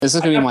This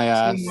is gonna be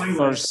my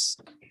seen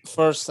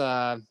first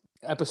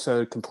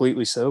episode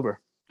completely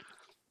sober.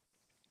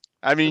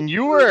 I mean,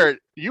 you were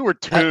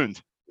tuned.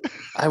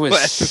 I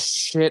was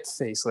shit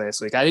faced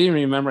last week. I didn't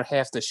even remember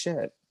half the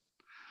shit.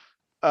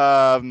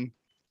 Um,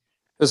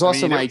 It was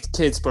also my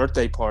kid's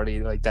birthday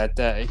party like that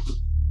day.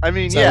 I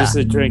mean, So yeah. I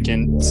was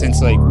drinking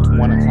since like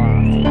 1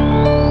 o'clock.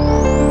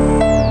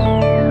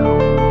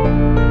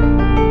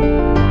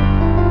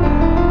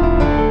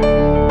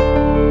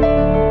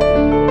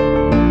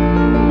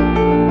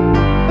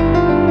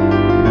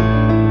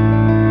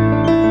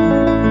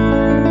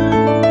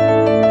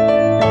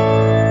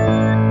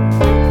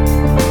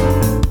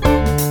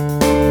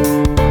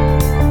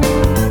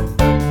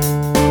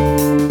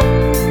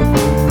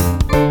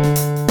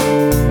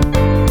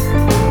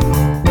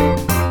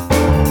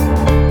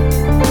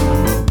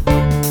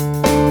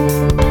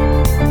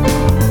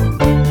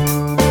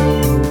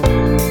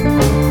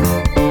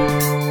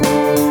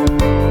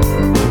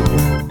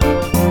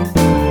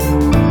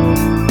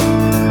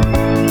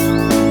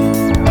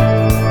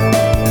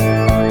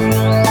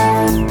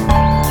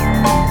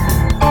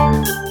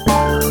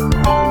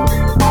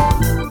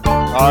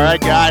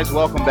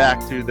 Welcome back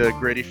to the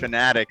Gritty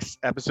Fanatics,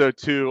 episode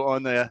 2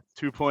 on the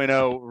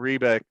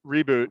 2.0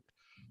 reboot.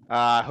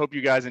 I hope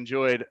you guys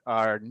enjoyed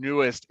our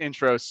newest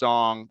intro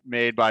song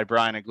made by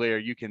Brian Aglier.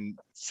 You can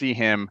see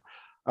him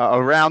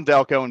around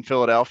Delco in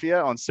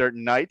Philadelphia on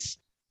certain nights.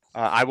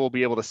 I will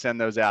be able to send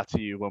those out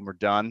to you when we're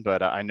done,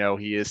 but I know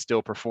he is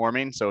still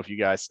performing. So if you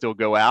guys still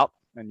go out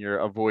and you're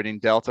avoiding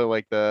Delta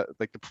like the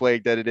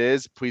plague that it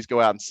is, please go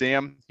out and see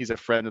him. He's a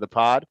friend of the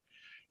pod.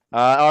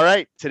 All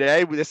right,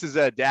 today this is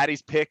a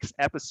Daddy's Picks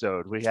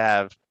episode. We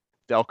have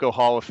Delco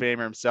Hall of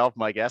Famer himself,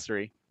 Mike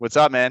Essery. What's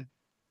up, man?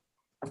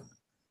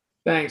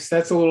 Thanks.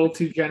 That's a little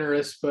too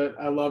generous, but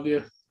I love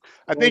you.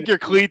 I think your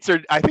cleats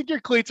are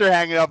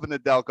hanging up in the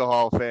Delco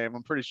Hall of Fame.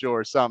 I'm pretty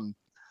sure something.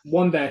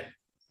 One day.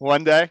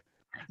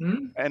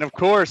 Mm-hmm. And of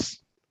course,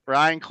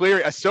 Ryan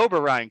Cleary, a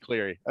sober Ryan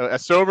Cleary, a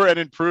sober and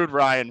improved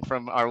Ryan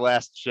from our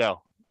last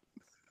show.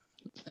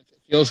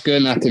 Feels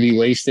good not to be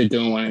wasted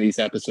doing one of these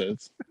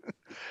episodes.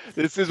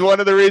 This is one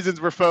of the reasons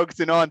we're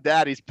focusing on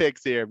Daddy's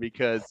Picks here,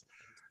 because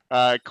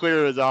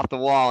Clear was off the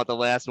wall at the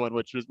last one,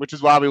 which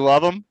is why we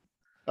love him.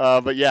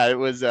 But yeah, it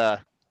was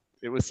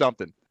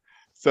something.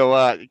 So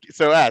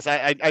As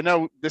I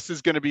know this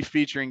is going to be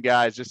featuring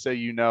guys. Just so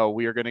you know,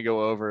 we are going to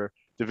go over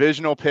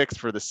divisional picks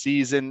for the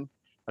season,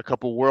 a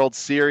couple World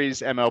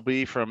Series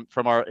MLB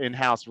from our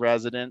in-house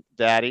resident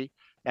Daddy,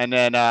 and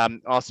then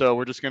also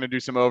we're just going to do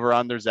some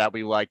over-unders that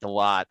we liked a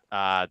lot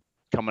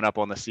coming up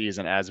on the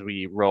season as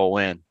we roll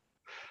in.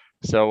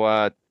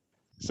 So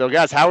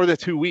guys, how were the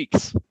 2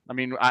 weeks? I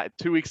mean,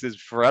 2 weeks is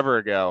forever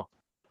ago.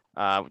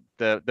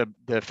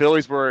 The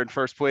Phillies were in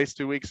first place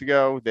 2 weeks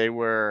ago. They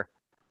were,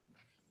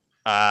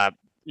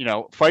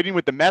 fighting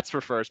with the Mets for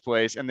first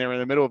place, and they were in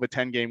the middle of a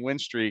 10-game win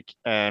streak,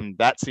 and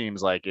that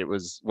seems like it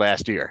was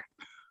last year.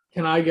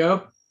 Can I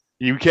go?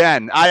 You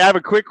can. I have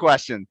a quick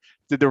question.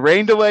 Did the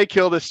rain delay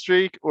kill the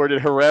streak, or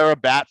did Herrera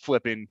bat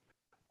flipping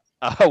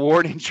a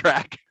warning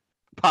track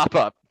pop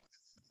up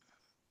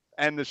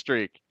and the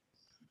streak?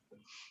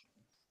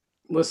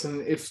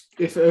 Listen, if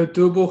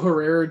Odubel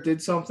Herrera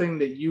did something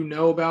that you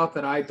know about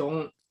that I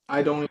don't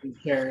even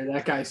care.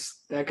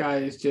 That guy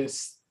is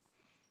just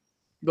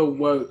the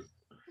woat.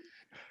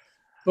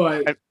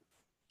 But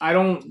I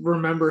don't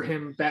remember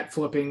him bat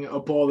flipping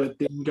a ball that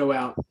didn't go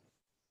out.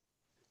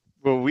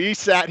 Well, we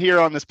sat here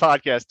on this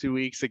podcast 2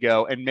 weeks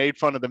ago and made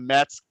fun of the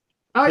Mets.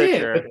 Oh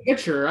pitcher, yeah, the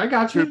pitcher. I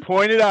got you. Who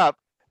pointed up,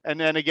 and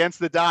then against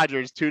the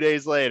Dodgers 2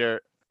 days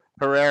later,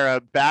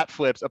 Herrera bat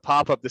flips a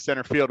pop-up to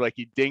center field like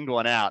he dinged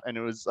one out, and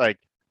it was like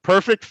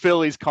perfect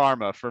Phillies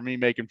karma for me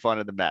making fun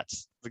of the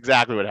Mets. That's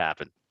exactly what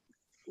happened.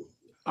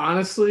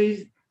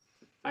 Honestly,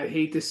 I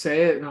hate to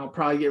say it, and I'll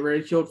probably get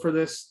ridiculed for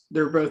this.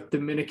 They're both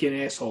Dominican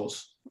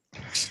assholes.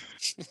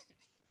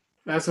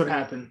 That's what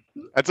happened.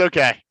 That's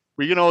okay.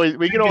 We can always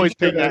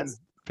ping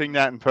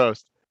that in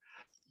post.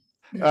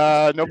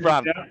 No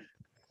problem. Yeah.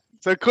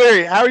 So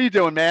Cleary, how are you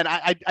doing, man?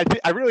 I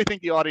really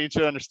think the audience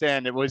should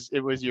understand it was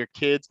your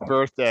kid's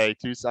birthday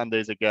 2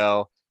 Sundays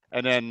ago,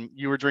 and then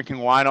you were drinking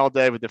wine all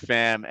day with the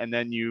fam, and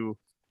then you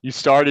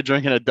started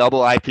drinking a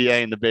double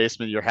IPA in the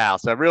basement of your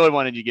house. So I really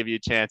wanted to give you a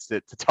chance to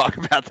talk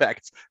about that.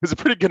 It was a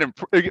pretty good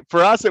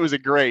for us. It was a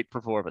great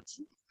performance.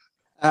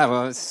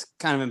 Well, it's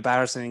kind of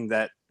embarrassing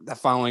that the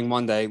following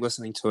Monday,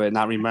 listening to it,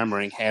 not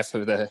remembering half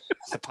of the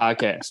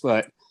podcast,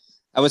 but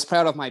I was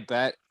proud of my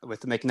bet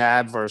with the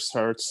McNabb versus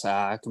Hurts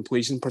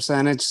completion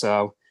percentage.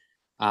 So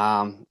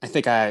I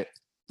think I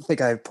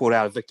pulled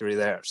out a victory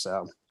there.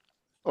 So,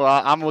 well,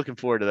 I'm looking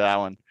forward to that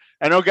one.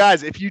 I know,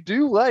 guys, if you do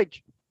you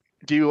like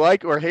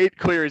or hate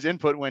Cleary's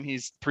input when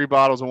he's 3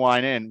 bottles of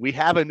wine in, we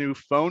have a new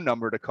phone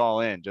number to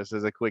call in, just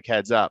as a quick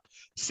heads up,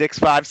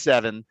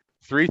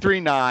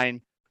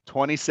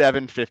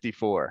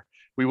 657-339-2754.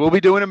 We will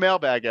be doing a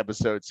mailbag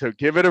episode, so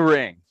give it a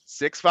ring,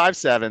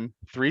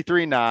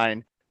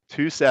 657-339-2754.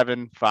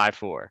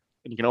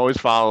 And you can always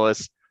follow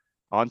us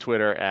on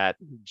Twitter at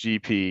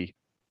GP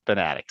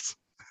Fanatics.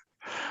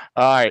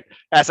 All right.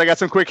 S, I got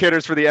some quick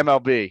hitters for the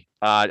MLB.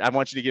 I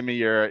want you to give me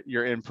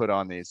your input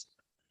on these.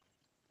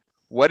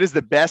 What is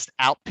the best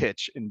out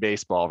pitch in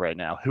baseball right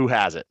now? Who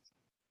has it?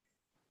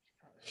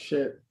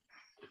 Shit.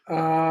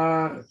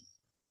 Thank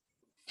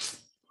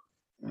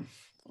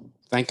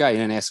God you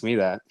didn't ask me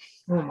that.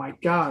 Oh my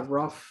God,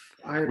 Ruff.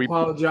 I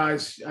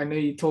apologize. I know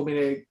you told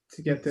me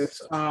to get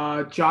this.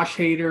 Josh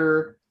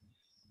Hader,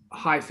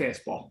 high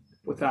fastball,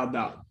 without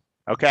doubt.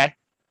 Okay.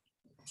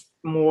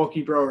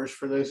 Milwaukee Brewers,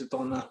 for those that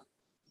don't know.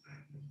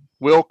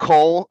 Will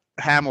Cole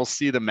Hamels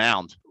see the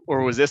mound?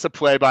 Or was this a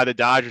play by the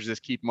Dodgers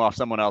to keep him off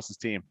someone else's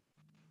team?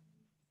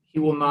 He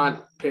will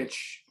not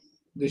pitch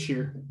this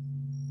year.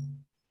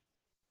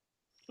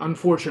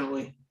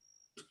 Unfortunately,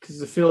 because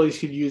the Phillies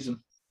could use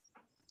him.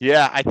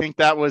 Yeah, I think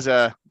that was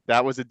a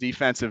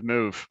defensive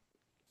move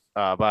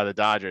by the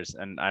Dodgers,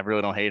 and I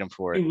really don't hate him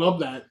for I it. love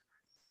that.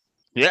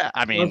 Yeah,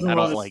 I mean, I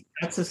don't like.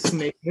 That's a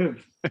snake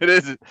move. It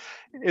is.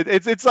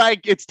 It's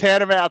like it's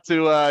tantamount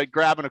to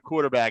grabbing a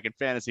quarterback in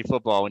fantasy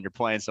football when you're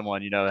playing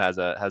someone has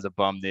a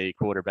bum knee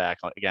quarterback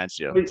against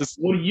you. Wait,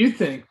 what do you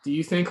think? Do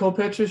you think he'll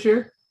pitch this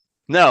year?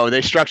 No,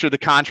 they structured the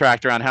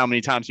contract around how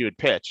many times he would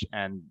pitch,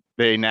 and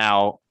they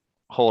now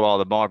hold all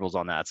the marbles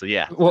on that. So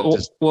yeah. Well,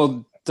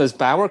 does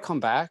Bauer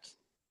come back?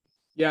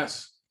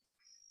 Yes.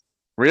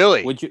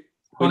 Really? Would you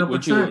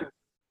 100%.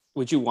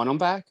 Would you want him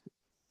back?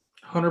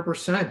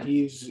 100%.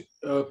 He's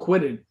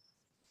acquitted.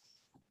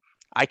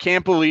 I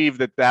can't believe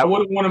that. I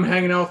wouldn't want him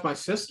hanging out with my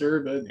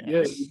sister, but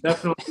yeah,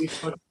 definitely.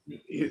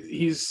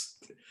 He's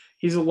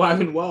alive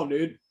and well,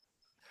 dude.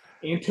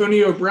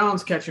 Antonio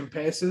Brown's catching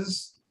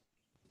passes.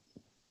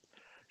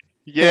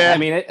 Yeah, I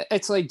mean,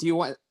 it's like, do you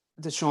want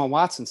Deshaun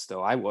Watson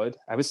still? I would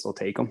still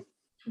take him.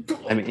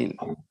 I mean,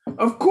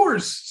 of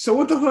course. So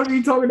what the fuck are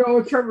you talking about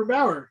with Trevor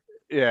Bauer?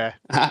 Yeah,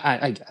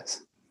 I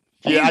guess.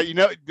 Yeah,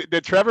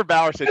 the Trevor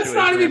Bauer situation. That's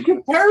not even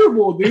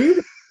comparable,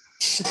 dude.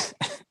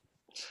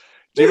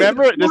 Do you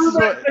remember?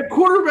 The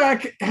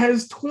quarterback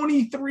has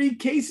 23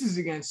 cases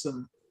against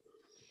him.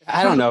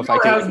 I don't know if I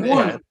could.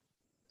 Yeah,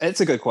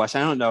 it's a good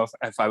question. I don't know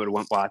if I would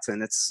want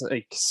Watson. It's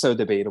like so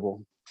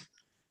debatable.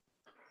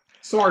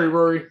 Sorry,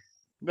 Rory.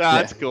 No,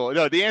 that's cool.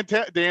 No, the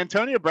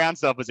Antonio Brown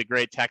stuff was a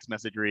great text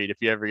message read if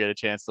you ever get a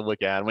chance to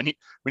look at it.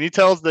 When he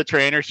tells the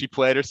trainer she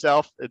played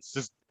herself, it's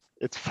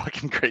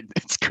fucking great.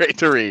 It's great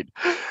to read.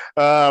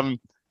 No,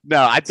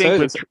 I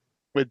think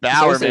with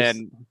Bauer,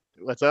 man,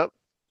 what's up?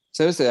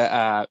 So it's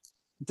a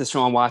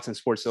Deshaun Watson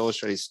Sports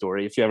Illustrated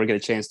story. If you ever get a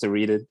chance to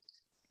read it,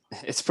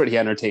 it's pretty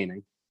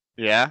entertaining.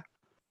 Yeah.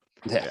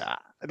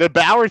 The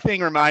Bauer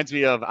thing reminds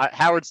me of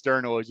Howard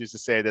Stern always used to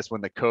say this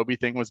when the Kobe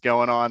thing was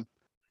going on.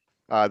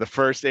 The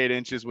first 8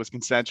 inches was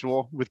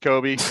consensual with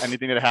Kobe.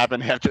 Anything that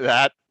happened after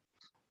that,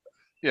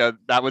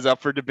 that was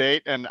up for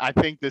debate. And I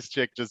think this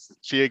chick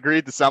she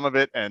agreed to some of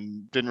it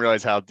and didn't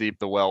realize how deep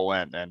the well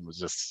went, and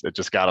it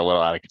just got a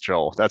little out of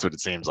control. That's what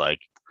it seems like.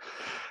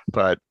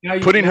 But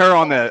putting her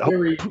on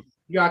you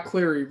got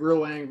Cleary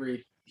real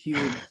angry. He's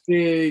a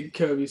big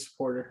Kobe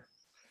supporter.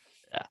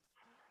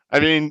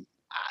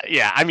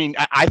 Yeah, I mean,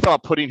 I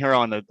thought putting her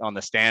on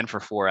the stand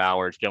for 4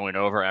 hours, going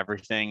over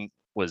everything,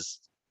 was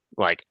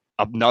like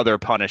another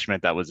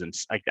punishment that was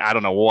I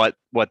don't know what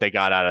they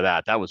got out of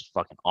that. That was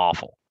fucking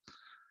awful.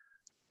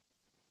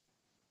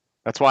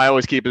 That's why I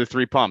always keep it to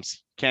 3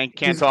 pumps.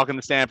 Can't talk in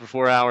the stand for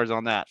 4 hours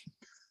on that.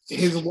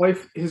 His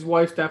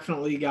wife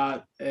definitely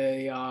got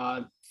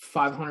a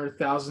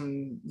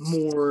 $500,000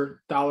 more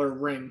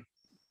ring.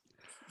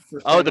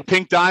 Oh, the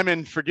pink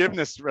diamond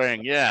forgiveness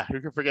ring. Yeah, who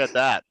can forget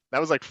that? That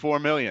was like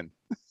 $4 million.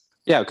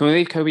 Yeah, can we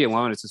leave Kobe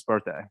alone? It's his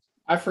birthday.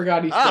 I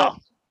forgot he's dead.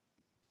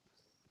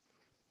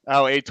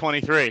 Oh,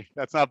 823.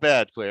 That's not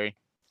bad, Cleary.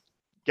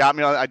 Got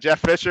me on. I Jeff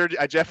Fishered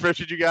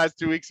you guys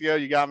 2 weeks ago.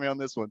 You got me on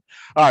this one.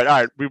 All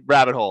right. We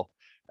rabbit hole.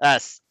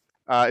 S.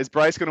 Is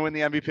Bryce going to win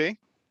the MVP?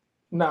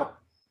 No.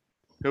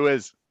 Who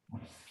is?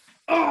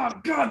 Oh,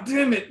 God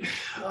damn it.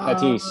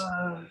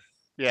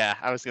 Yeah,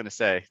 I was going to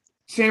say.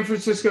 San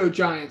Francisco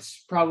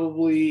Giants,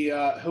 probably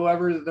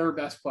whoever their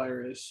best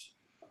player is.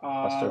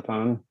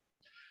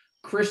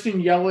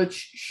 Christian Yelich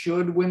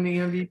should win the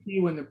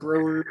MVP when the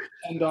Brewers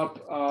end up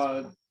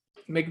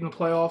making the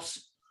playoffs.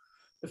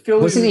 The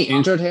Phillies wasn't he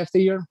injured half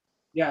the year?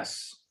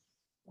 Yes.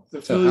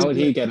 So how would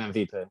he get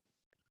MVP?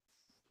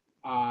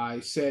 I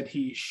said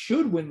he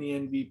should win the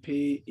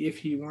MVP if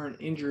he weren't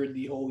injured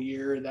the whole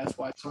year. That's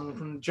why someone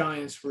from the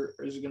Giants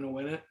is going to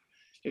win it,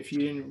 if you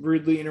didn't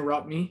rudely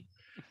interrupt me.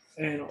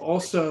 And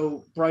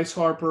also, Bryce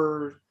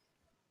Harper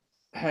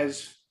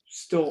has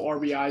still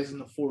RBIs in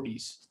the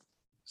 40s.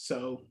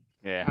 So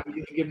yeah, how are you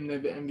going to give him the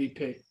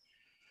MVP?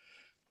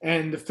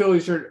 And the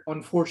Phillies are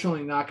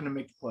unfortunately not going to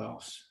make the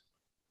playoffs.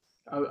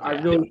 I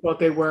really thought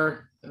they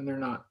were, and they're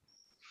not.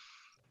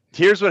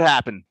 Here's what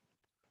happened,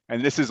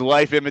 and this is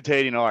life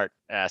imitating art,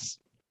 S.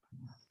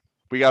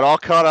 We got all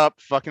caught up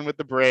fucking with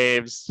the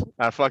Braves,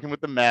 fucking with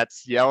the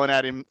Mets, yelling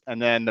at him,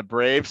 and then the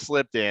Braves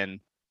slipped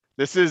in.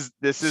 This is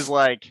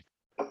like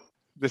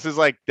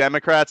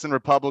Democrats and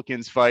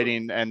Republicans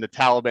fighting, and the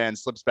Taliban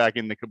slips back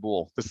into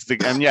Kabul.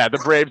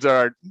 The Braves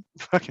are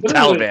fucking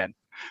Taliban.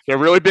 They're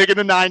really big in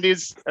the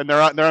 90s, and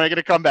they're only going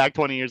to come back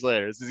 20 years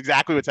later. This is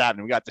exactly what's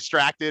happening. We got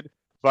distracted,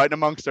 fighting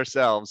amongst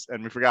ourselves,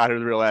 and we forgot who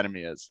the real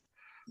enemy is.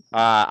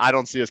 I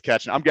don't see us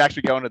catching. I'm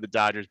actually going to the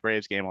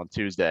Dodgers-Braves game on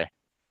Tuesday.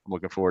 I'm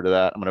looking forward to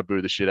that. I'm going to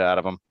boo the shit out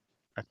of them.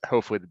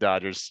 Hopefully the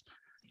Dodgers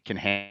can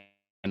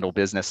handle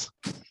business.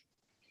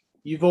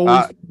 You've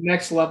always been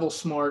next level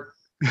smart.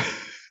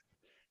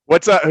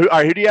 What's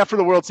who do you have for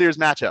the World Series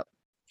matchup?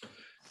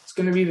 It's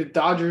going to be the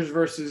Dodgers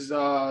versus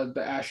the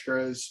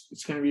Astros.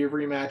 It's going to be a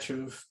rematch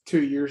of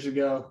 2 years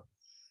ago.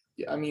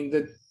 I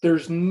mean,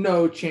 there's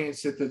no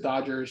chance that the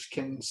Dodgers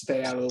can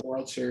stay out of the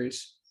World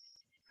Series.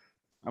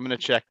 I'm going to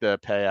check the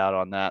payout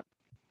on that.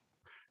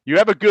 You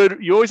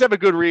always have a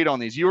good read on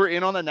these. You were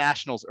in on the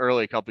Nationals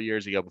early a couple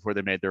years ago before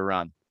they made their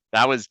run.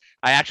 I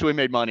actually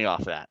made money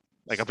off that,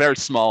 like a very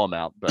small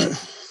amount,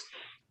 but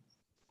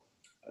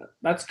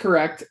that's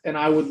correct. And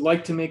I would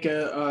like to make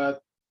a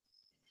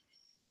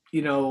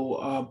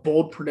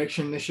bold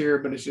prediction this year,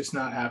 but it's just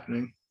not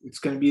happening. It's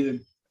going to be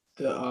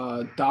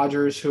the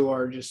Dodgers, who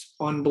are just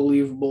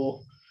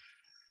unbelievable.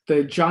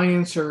 The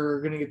Giants are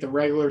going to get the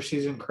regular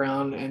season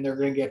crown, and they're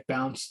going to get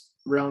bounced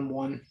round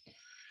one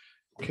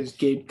because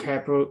Gabe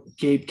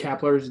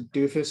Kapler is a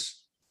doofus.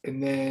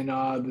 And then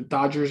the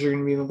Dodgers are going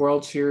to be in the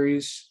World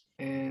Series,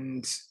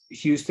 and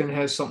Houston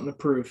has something to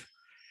prove.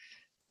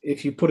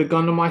 If you put a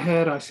gun to my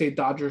head, I say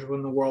Dodgers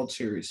win the World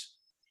Series.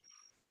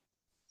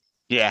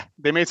 Yeah,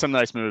 they made some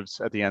nice moves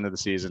at the end of the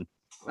season.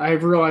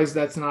 I've realized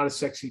that's not a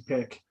sexy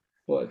pick,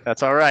 but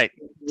that's all right.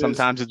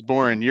 Sometimes it's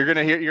boring. You're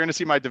gonna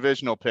see my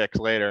divisional picks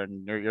later,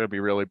 and you're gonna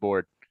be really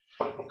bored.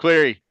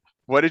 Cleary,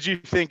 what did you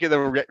think of the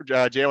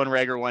Jalen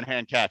Reagor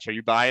one-hand catch? Are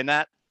you buying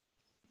that?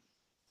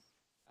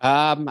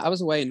 I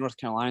was away in North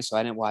Carolina, so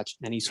I didn't watch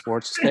any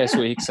sports this past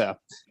week. So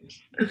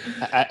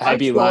I'd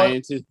be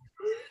lying to.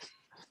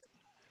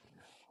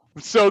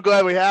 I'm so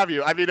glad we have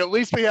you. I mean, at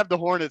least we have the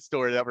Hornet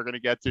story that we're going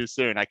to get to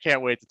soon. I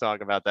can't wait to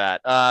talk about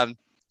that.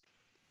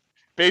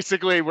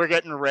 Basically, we're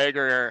getting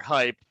Reagor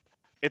hype.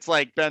 It's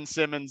like Ben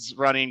Simmons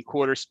running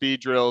quarter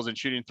speed drills and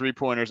shooting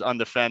three-pointers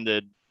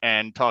undefended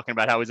and talking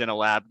about how he's in a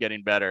lab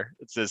getting better.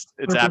 It's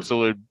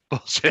absolute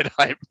bullshit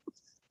hype.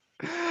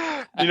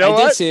 You know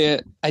what?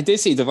 I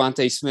did see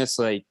Devontae Smith's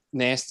like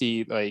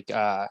nasty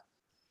cut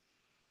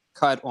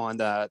on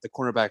the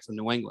cornerback from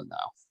New England,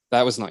 though.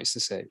 That was nice to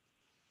see.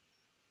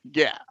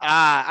 Yeah.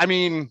 I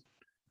mean,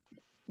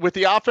 with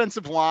the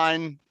offensive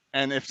line,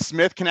 and if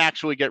Smith can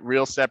actually get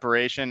real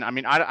separation, I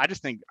mean, I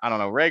just think, I don't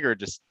know, Reagor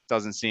just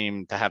doesn't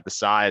seem to have the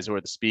size or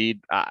the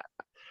speed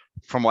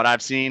from what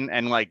I've seen.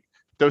 And like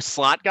those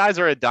slot guys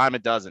are a dime a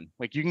dozen.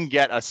 Like you can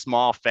get a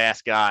small,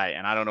 fast guy,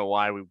 and I don't know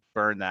why we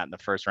burned that in the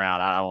first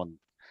round. I don't want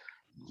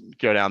to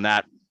go down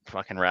that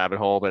fucking rabbit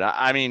hole, but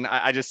I mean,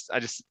 I just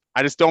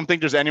don't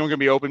think there's anyone going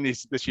to be open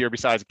this year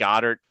besides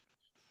Goddard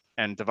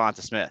and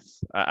Devonta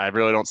Smith. I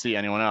really don't see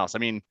anyone else. I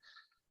mean,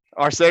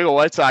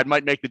 Arcega-Whiteside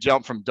might make the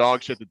jump from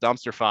dog shit to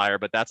dumpster fire,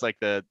 but that's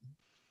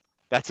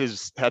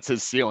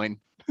his ceiling.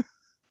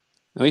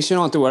 At least you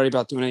don't have to worry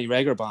about doing any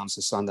Reagor bombs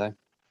this Sunday.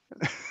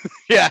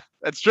 Yeah,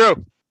 that's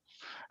true.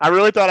 I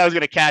really thought I was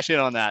going to cash in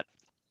on that.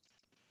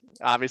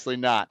 Obviously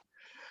not.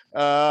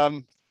 Wait,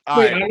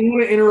 right. I don't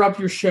want to interrupt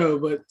your show,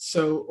 but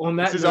so on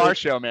that, this is our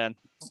show, man.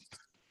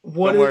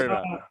 What is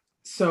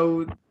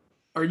so?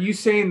 Are you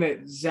saying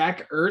that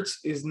Zach Ertz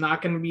is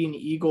not going to be an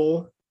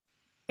Eagle?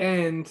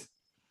 And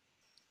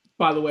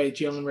by the way,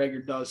 Jalen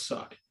Reagor does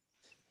suck.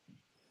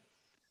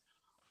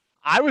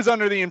 I was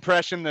under the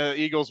impression the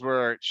Eagles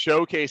were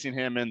showcasing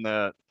him in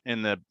the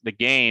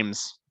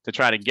games to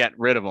try to get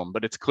rid of him,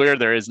 but it's clear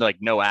there is like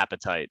no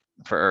appetite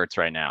for Ertz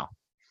right now.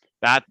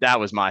 That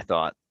was my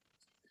thought.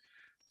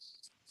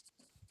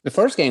 The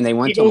first game they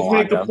went Eagles to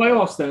make the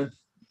playoffs then.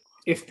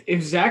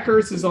 If Zach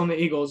Ertz is on the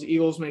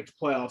Eagles make the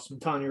playoffs. I'm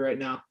telling you right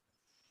now.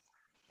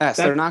 Yes,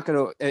 they're not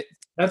going to.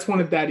 That's one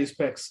of Daddy's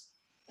picks.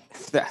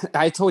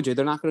 I told you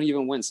they're not going to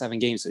even win 7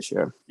 games this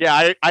year.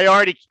 Yeah, I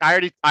already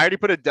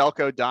put a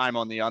Delco dime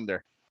on the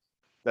under.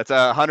 That's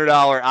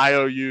 $100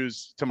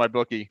 IOUs to my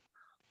bookie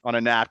on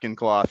a napkin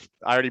cloth.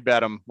 I already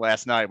bet him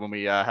last night when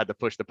we had to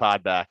push the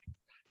pod back.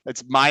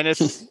 It's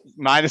minus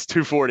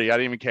 240. I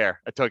didn't even care.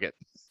 I took it.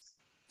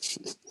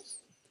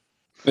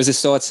 Is it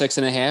still at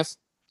 6.5?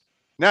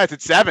 No, it's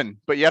at 7,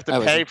 but you have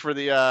to pay for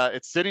the.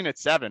 It's sitting at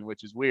 7,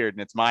 which is weird,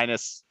 and it's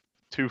minus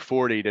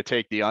 240 to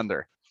take the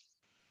under.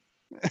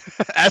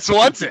 S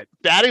wants it.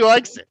 Daddy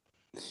likes it.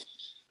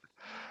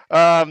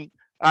 All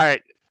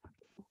right.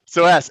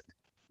 So S,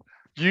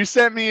 you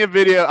sent me a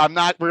video.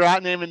 We're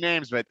not naming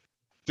names, but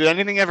did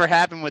anything ever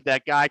happen with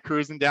that guy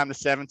cruising down the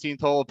 17th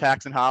hole of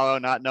Paxton Hollow,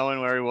 not knowing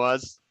where he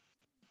was?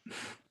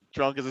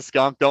 Drunk as a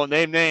skunk. Don't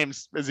name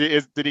names.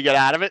 Did he get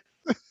out of it?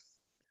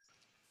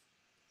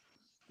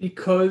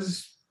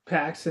 Because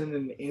Paxton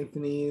and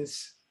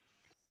Anthony's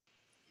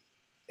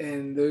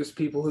and those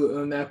people who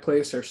own that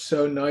place are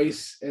so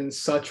nice and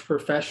such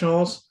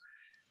professionals,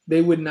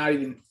 they would not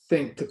even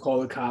think to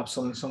call the cops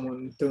on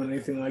someone doing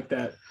anything like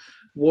that.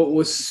 What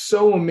was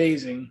so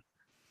amazing,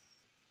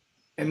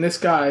 and this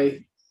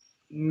guy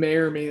may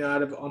or may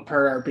not have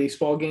umpired our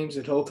baseball games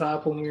at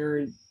Hilltop when we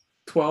were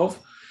 12,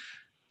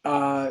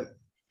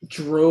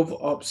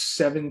 drove up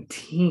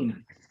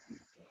 17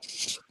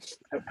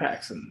 at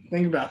Paxson.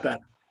 Think about that.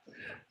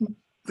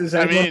 Does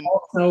anyone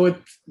else know it?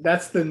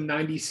 That's the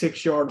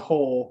 96-yard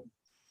hole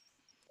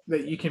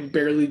that you can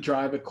barely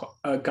drive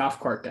a golf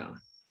cart down.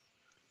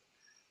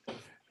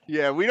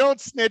 Yeah, we don't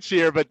snitch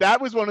here, but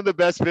that was one of the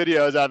best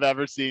videos I've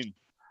ever seen.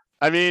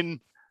 I mean,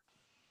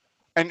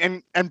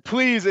 and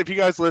please, if you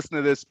guys listen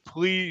to this,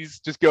 please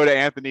just go to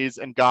Anthony's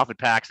and golf at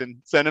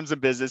Paxson. Send him some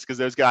business because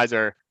those guys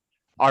are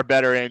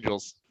better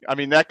angels. I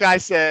mean, that guy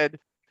said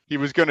he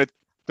was going to,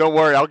 don't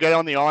worry, I'll get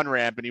on the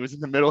on-ramp, and he was in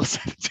the middle of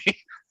 17.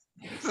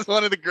 This is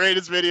one of the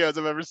greatest videos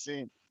I've ever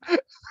seen.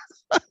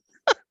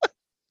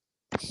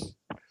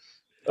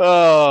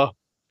 Oh,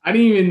 I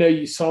didn't even know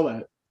you saw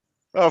that.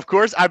 Of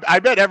course, I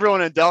bet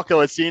everyone in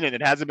Delco has seen it.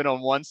 It hasn't been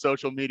on one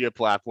social media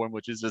platform,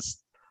 which is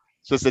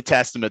just a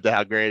testament to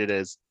how great it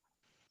is.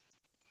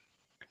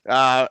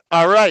 All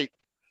right.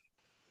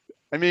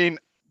 I mean,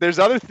 there's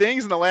other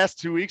things in the last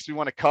 2 weeks we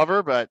want to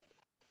cover, but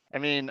I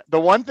mean, the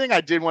one thing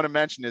I did want to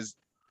mention is,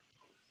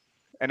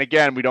 and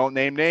again, we don't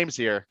name names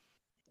here,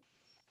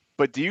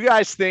 but do you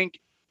guys think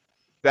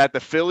that the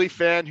Philly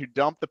fan who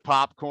dumped the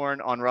popcorn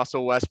on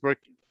Russell Westbrook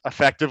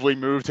effectively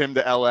moved him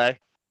to LA?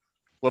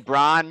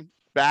 LeBron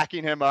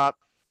backing him up,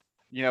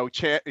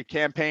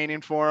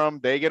 campaigning for him.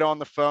 They get on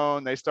the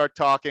phone. They start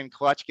talking.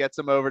 Clutch gets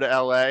him over to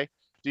LA.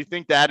 Do you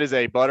think that is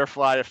a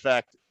butterfly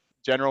effect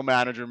general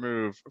manager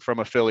move from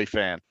a Philly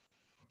fan?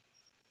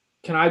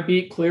 Can I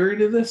beat Cleary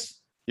to this?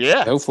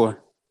 Yeah. Go for it.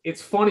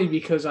 It's funny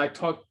because I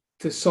talked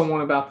to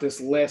someone about this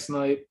last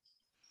night,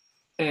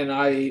 and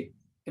I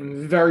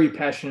am very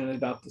passionate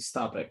about this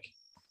topic.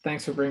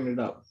 Thanks for bringing it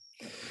up.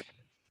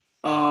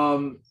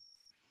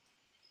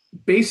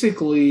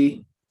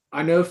 Basically,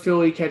 I know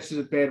Philly catches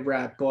a bad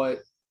rap, but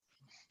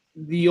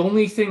the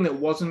only thing that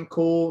wasn't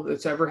cool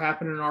that's ever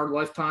happened in our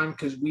lifetime,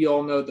 because we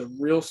all know the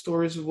real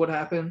stories of what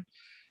happened,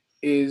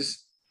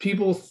 is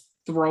people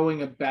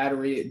throwing a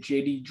battery at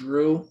JD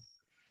Drew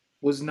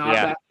was not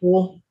that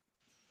cool.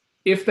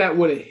 If that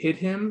would have hit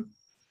him,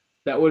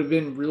 that would have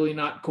been really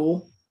not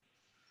cool.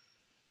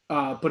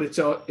 But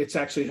it's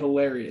actually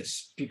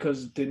hilarious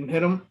because it didn't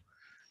hit him.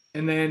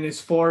 And then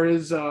as far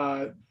as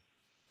the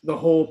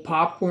whole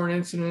popcorn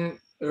incident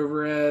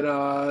over at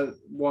or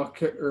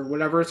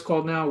whatever it's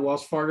called now,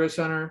 Wells Fargo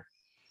Center,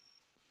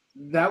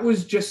 that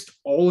was just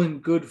all in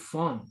good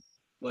fun.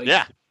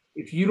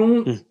 If you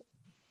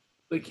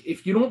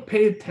don't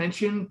pay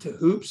attention to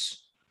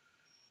hoops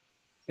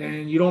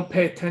and you don't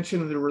pay attention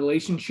to the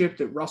relationship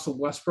that Russell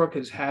Westbrook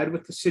has had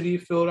with the city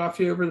of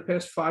Philadelphia over the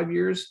past 5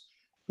 years,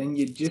 then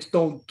you just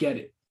don't get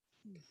it.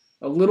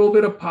 A little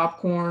bit of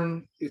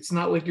popcorn, it's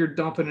not like you're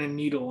dumping a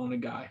needle on a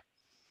guy.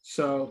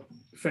 So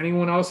if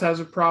anyone else has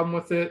a problem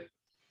with it,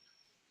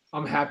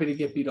 I'm happy to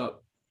get beat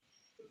up.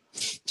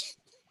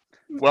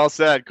 Well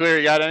said. Clear,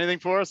 you got anything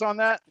for us on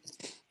that?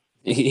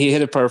 He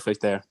hit it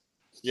perfect there.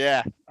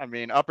 Yeah, I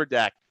mean, upper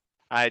deck.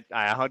 I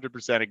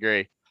 100%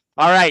 agree.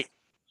 All right.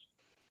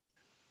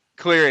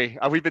 Cleary,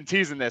 we've been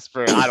teasing this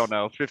for,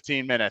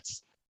 15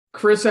 minutes.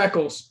 Chris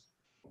Eccles.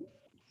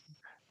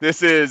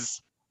 This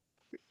is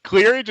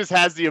Cleary just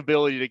has the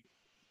ability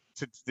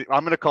to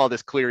I'm going to call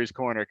this Cleary's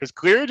corner, because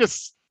Cleary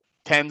just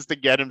tends to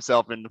get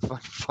himself into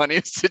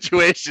funniest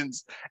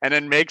situations and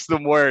then makes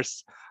them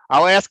worse.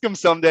 I'll ask him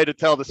someday to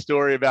tell the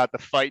story about the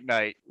fight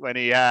night when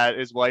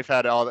his wife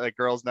had all the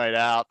girls' night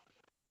out,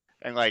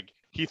 and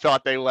he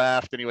thought they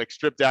left, and he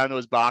stripped down to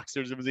his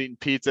boxers and was eating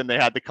pizza, and they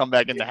had to come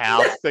back in the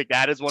house.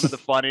 That is one of the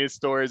funniest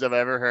stories I've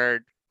ever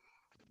heard.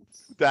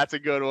 That's a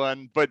good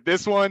one. But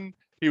this one,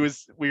 we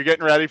were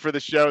getting ready for the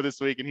show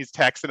this week, and he's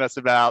texting us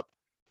about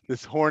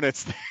this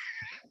Hornets thing.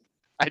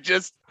 I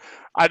just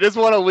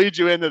want to lead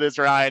you into this,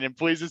 Ryan, and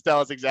please just tell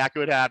us exactly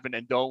what happened,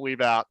 and don't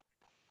leave out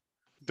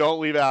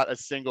a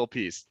single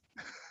piece.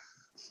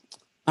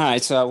 All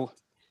right, so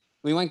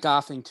we went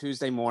golfing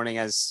Tuesday morning.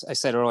 As I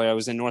said earlier, I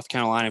was in North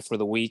Carolina for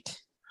the week,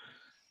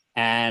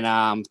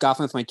 and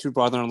golfing with my two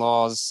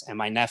brother-in-laws and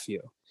my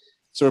nephew.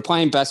 So we're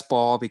playing best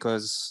ball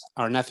because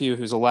our nephew,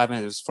 who's 11,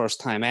 is his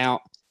first time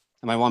out,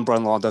 and my one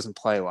brother-in-law doesn't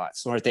play a lot.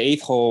 So we're at the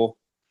 8th hole.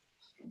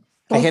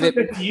 I hit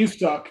it. You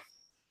suck.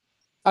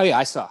 Oh yeah,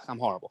 I suck. I'm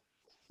horrible.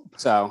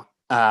 So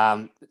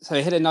I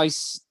hit a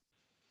nice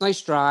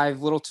drive,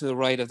 a little to the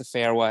right of the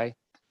fairway,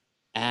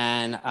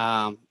 and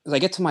as I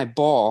get to my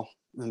ball,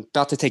 I'm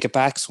about to take a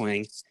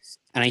backswing,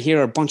 and I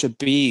hear a bunch of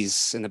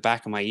bees in the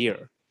back of my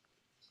ear.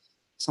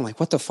 So I'm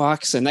like, what the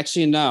fuck? So next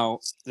thing you know,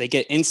 they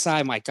get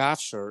inside my golf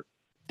shirt,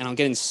 and I'm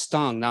getting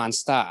stung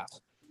nonstop.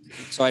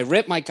 So I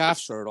rip my golf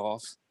shirt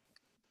off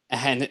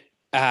and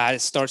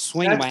start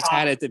swinging my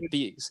hat at the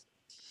bees.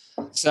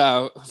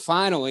 So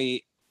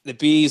finally, the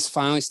bees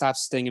finally stop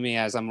stinging me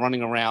as I'm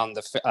running around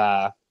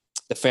the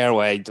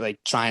fairway,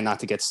 trying not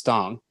to get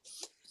stung.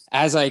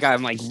 As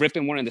I'm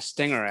ripping one of the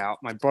stinger out,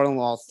 my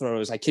brother-in-law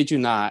throws, I kid you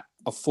not,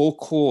 a full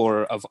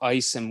cooler of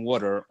ice and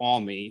water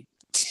on me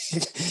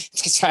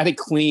to try to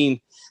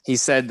clean. He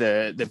said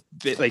the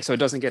bit so it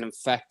doesn't get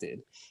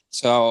infected.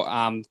 So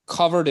I'm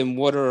covered in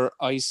water.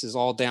 Ice is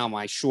all down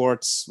my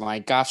shorts. My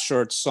golf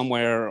shirt's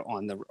somewhere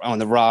on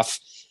the rough.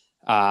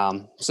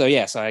 So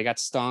I got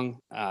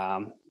stung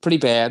pretty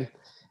bad.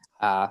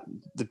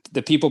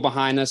 The people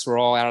behind us were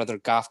all out of their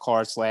golf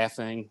carts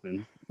laughing.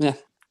 And, yeah,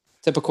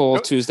 typical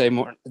Tuesday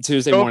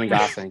morning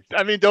golfing.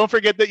 I mean, don't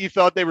forget that you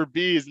thought they were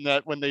bees and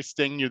that when they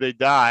sting you, they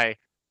die.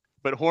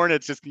 But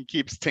hornets just can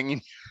keep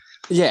stinging.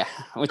 Yeah,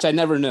 which I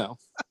never knew.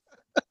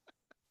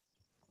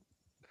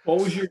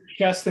 What was your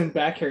chest and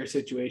back hair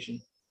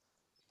situation?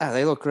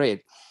 They look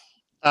great.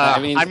 Yeah.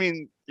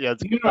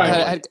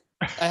 I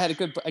had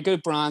a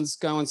good bronze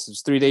going. So it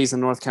was 3 days in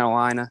North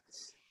Carolina.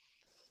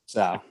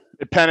 So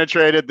it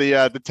penetrated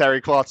the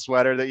terry cloth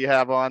sweater that you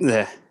have on.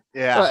 Yeah.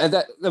 Yeah.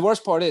 Well, the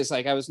worst part is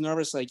I was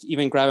nervous,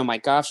 even grabbing my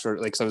golf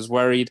shirt, cause I was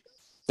worried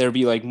there'd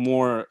be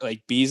more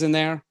bees in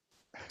there.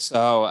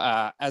 So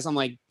as I'm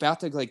about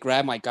to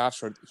grab my golf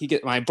shirt,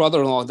 my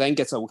brother-in-law then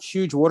gets a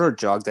huge water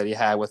jug that he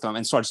had with him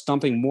and starts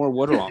dumping more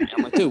water on me.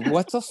 I'm like, dude,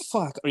 what the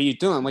fuck are you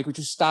doing? I'm like, would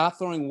you stop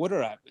throwing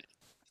water at me?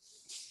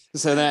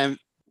 So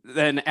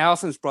then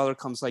Allison's brother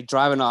comes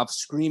driving up,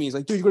 screaming. He's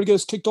like, dude, you're gonna get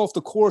us kicked off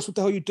the course. What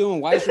the hell are you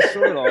doing? Why is your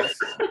shirt off?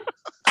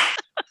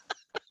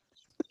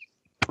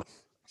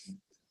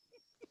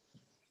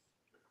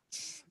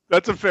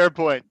 That's a fair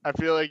point. I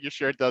feel like your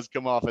shirt does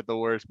come off at the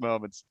worst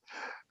moments.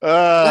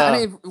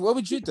 What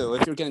would you do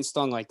if you're getting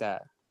stung like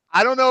that?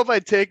 I don't know if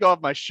I'd take off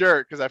my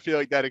shirt because I feel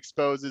like that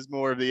exposes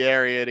more of the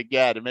area to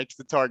get. It makes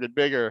the target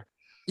bigger.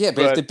 Yeah,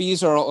 but if the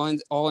bees are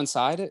all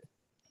inside it?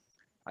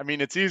 I mean,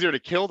 it's easier to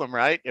kill them,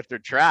 right? If they're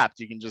trapped,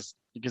 you can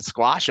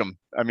squash them.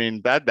 I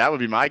mean, that would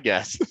be my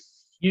guess.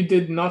 You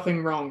did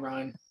nothing wrong,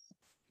 Ryan.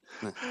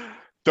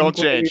 Don't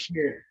change.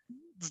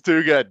 It's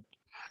too good.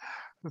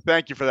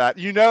 Thank you for that.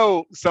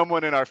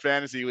 Someone in our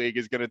fantasy league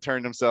is going to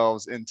turn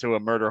themselves into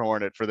a murder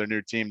hornet for their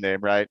new team name,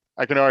 right?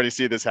 I can already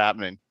see this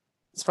happening.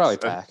 It's probably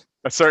Pack.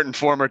 A certain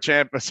former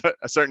champ,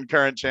 a certain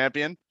current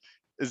champion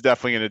is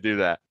definitely going to do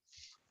that.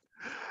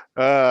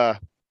 All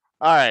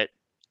right.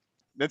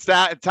 It's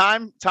that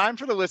time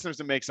for the listeners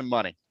to make some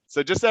money.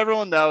 So just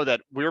everyone know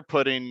that we're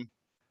putting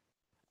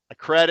a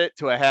credit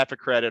to a half a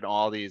credit on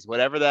all these,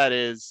 whatever that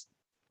is,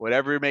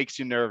 whatever makes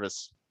you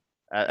nervous,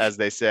 as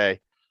they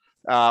say.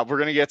 We're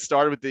going to get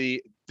started with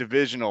the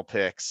divisional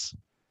picks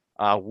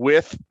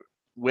with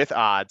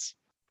odds.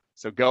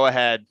 So go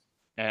ahead,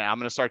 and I'm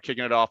going to start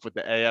kicking it off with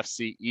the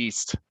AFC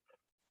East.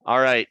 All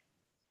right.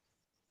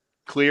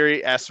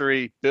 Cleary,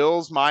 Essery,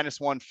 Bills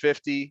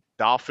 -150,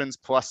 Dolphins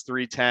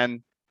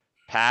 +310,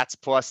 Pats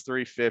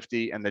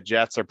 +350, and the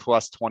Jets are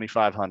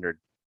 +2,500.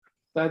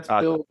 That's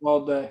Bills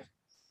all day.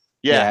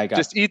 Yeah,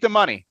 just eat the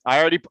money. I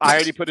already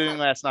put it in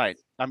last night.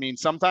 I mean,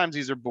 sometimes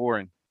these are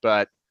boring,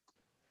 but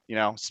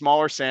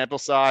smaller sample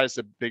size,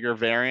 a bigger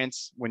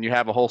variance. When you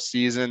have a whole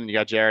season, you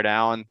got Jared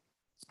Allen.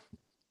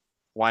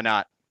 Why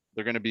not?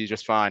 They're going to be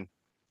just fine.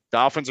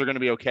 Dolphins are going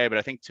to be okay, but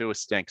I think Tua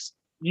stinks.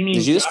 You mean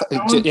did you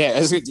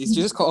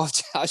just call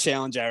Josh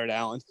Allen Jared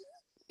Allen?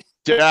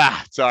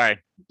 Yeah, sorry.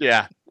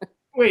 Yeah.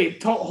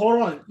 Wait,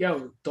 hold on.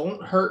 Yo,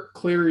 don't hurt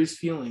Cleary's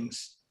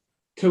feelings.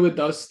 Tua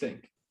does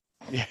stink.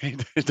 Yeah,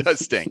 it does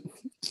stink.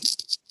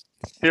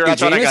 Here, I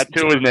thought I got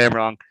Tua's name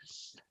wrong.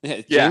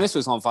 Yeah, Jameis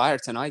was on fire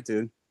tonight,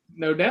 dude.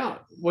 No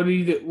doubt. What did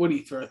he do? What did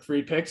he throw?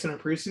 3 picks in a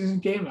preseason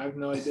game? I have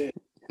no idea.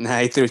 Nah,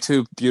 he threw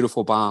 2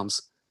 beautiful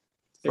bombs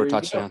for a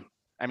touchdown.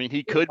 I mean,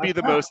 he could be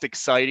the most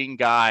exciting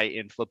guy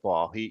in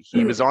football. He's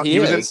in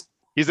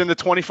the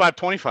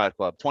 25-25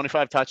 club.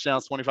 25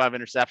 touchdowns, 25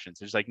 interceptions.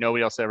 There's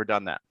nobody else ever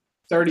done that.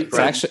 30.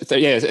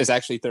 It's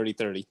actually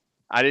 30-30.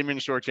 I didn't mean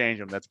to shortchange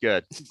him. That's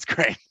good. It's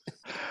great.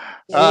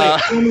 I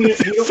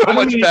don't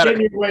much mean better. to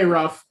get in your way,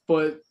 Ruff,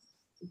 but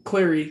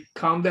Cleary,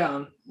 calm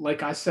down.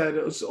 Like I said,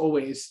 it was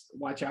always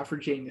watch out for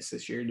Jameis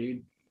this year,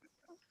 dude.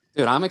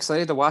 Dude, I'm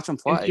excited to watch him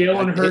play. And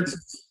Jalen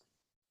Hurts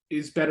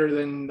is better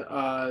than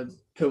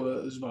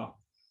Tua as well.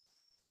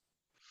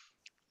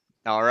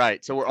 All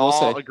right. So we're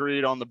all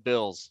agreed on the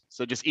Bills.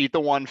 So just eat the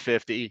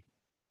 150.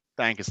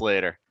 Thank us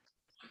later.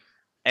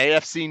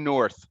 AFC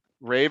North.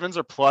 Ravens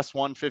are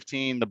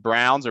 +115. The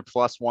Browns are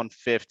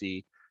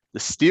 +150. The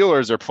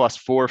Steelers are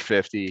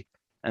 +450.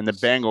 And the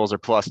Bengals are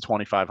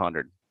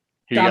 +2,500.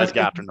 Who you guys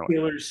got for North?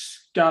 Steelers.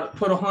 Got to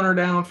put 100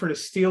 down for the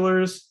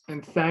Steelers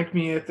and thank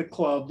me at the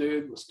club,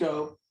 dude. Let's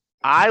go.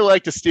 I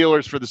like the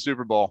Steelers for the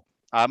Super Bowl.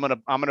 I'm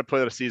gonna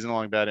put a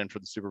season-long bet in for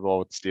the Super Bowl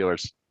with the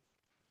Steelers.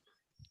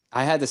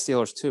 I had the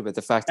Steelers too, but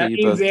the fact that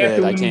you both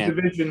did, I can't.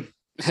 Division.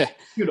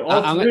 Dude,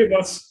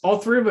 all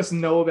three of us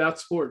know about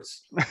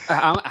sports.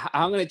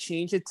 I'm going to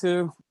change it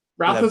to the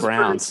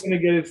Browns. Going to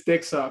get its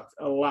dick sucked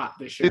a lot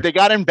this year. Dude, they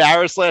got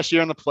embarrassed last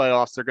year in the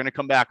playoffs. They're going to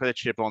come back with a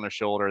chip on their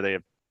shoulder. They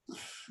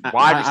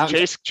have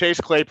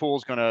Chase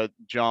Claypool's going to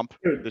jump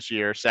this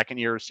year,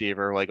 second-year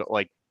receiver. I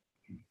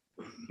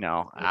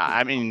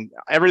mean,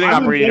 everything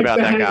I'm reading about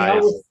that guy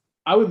is.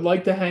 I would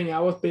like to hang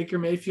out with Baker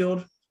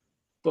Mayfield,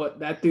 but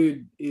that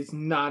dude is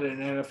not an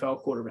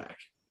NFL quarterback.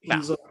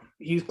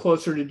 He's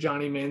closer to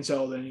Johnny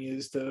Manziel than he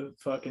is to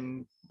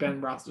fucking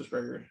Ben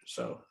Roethlisberger.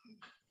 So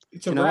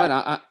it's a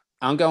wrap. What?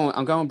 I'm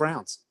going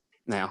Browns.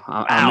 Now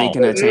I'm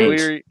making a change.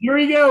 Cleary. Here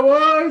we go,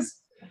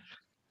 boys.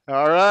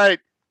 All right.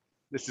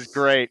 This is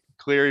great.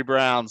 Cleary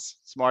Browns,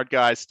 smart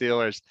guys,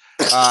 Steelers.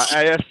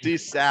 AFC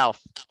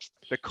South.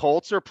 The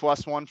Colts are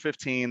plus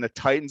 115. The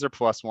Titans are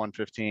plus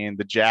 115.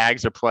 The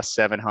Jags are plus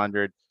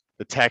 700.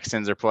 The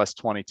Texans are plus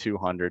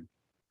 2,200.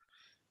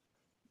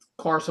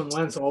 Carson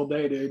Wentz all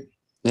day, dude.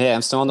 Yeah,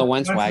 I'm still on the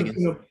Wentz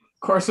wagon.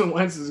 Carson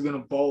Wentz is gonna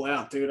bowl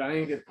out, dude.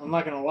 I'm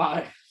not gonna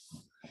lie.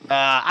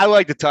 I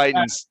like the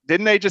Titans.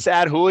 Didn't they just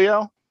add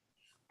Julio?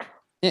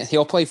 Yeah,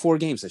 he'll play 4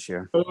 games this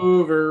year.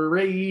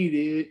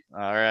 Overrated. All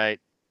right.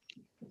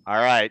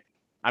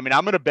 I mean,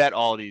 I'm going to bet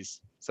all these.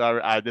 So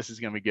this is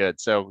going to be good.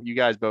 So you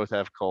guys both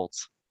have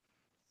Colts.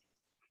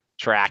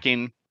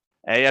 Tracking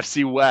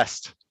AFC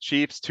West,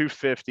 Chiefs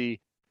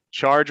 250,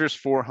 Chargers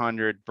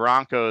 400,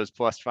 Broncos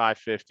plus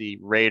 550,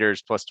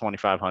 Raiders plus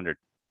 2,500.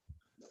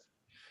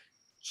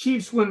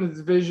 Chiefs win the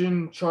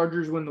division.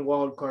 Chargers win the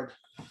wild card.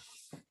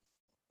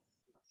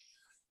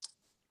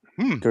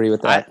 Agree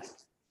with that.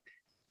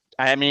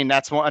 I mean,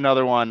 that's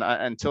another one.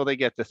 Until they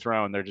get the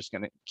throne, they're just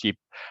going to keep.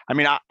 I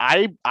mean,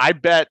 I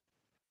bet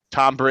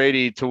Tom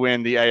Brady to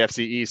win the AFC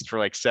East for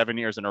like 7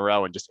 years in a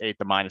row and just ate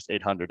the minus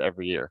 800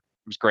 every year.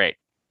 It was great.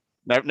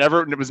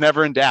 It was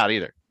never in doubt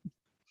either.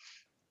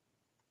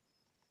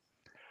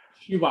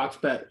 Shoebox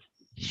bet.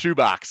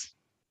 Shoebox.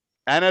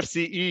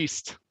 NFC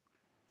East.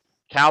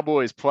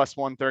 Cowboys plus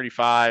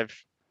 135.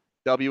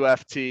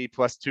 WFT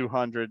plus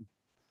 200.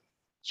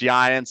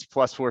 Giants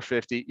plus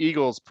 450.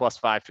 Eagles plus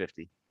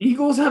 550.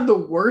 Eagles have the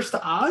worst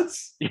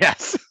odds?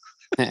 Yes.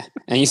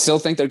 And you still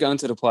think they're going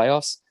to the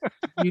playoffs?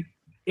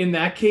 In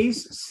that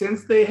case,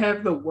 since they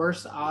have the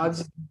worst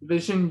odds in the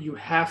division, you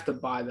have to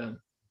buy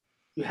them.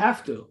 You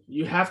have to.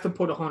 You have to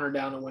put 100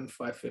 down and win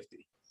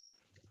 550.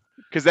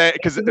 Because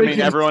I mean,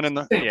 everyone in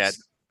the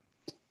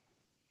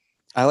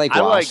I like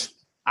Wash.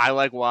 I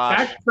like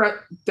Wash.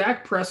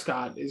 Dak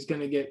Prescott is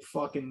gonna get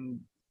fucking.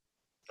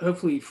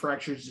 Hopefully, he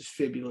fractures his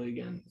fibula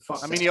again.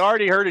 I mean, he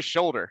already hurt his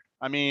shoulder.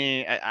 I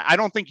mean, I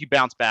don't think you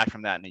bounce back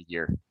from that in a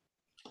year,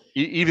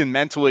 even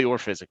mentally or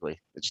physically.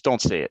 I just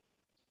don't see it.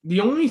 The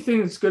only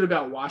thing that's good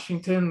about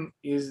Washington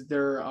is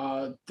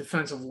their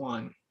defensive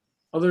line.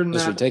 Other than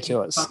It's that,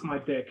 ridiculous. suck my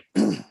dick.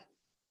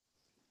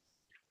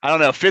 I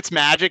don't know.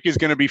 Fitzmagic is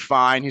going to be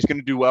fine. He's going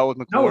to do well with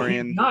No,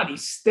 McLaurin. he's not. He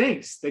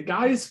stinks. The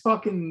guy is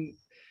fucking.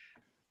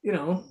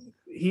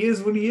 He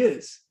is what he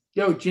is.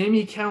 Yo,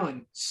 Jamie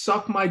Kellen,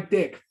 suck my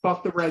dick.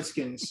 Fuck the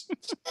Redskins.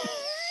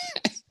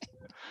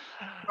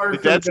 The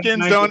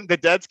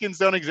Deadskins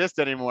don't exist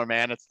anymore,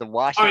 man. It's the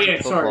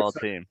Washington football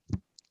team.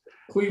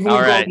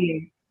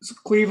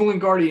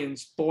 Cleveland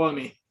Guardians, below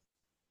me.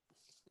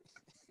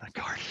 The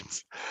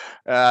Guardians.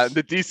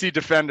 The DC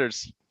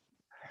Defenders.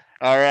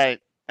 All right.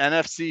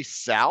 NFC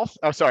South.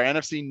 Oh, sorry.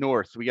 NFC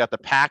North. We got the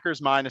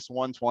Packers minus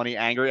 120.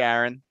 Angry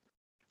Aaron.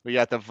 We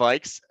got the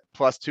Vikes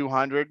plus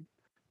 200.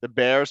 The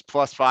Bears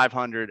plus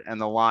 500 and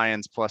the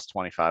Lions plus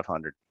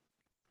 2,500.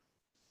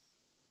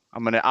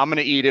 I'm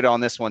gonna eat it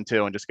on this one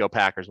too and just go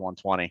Packers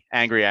 120.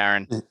 Angry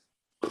Aaron.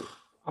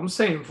 I'm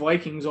saying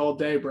Vikings all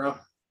day, bro.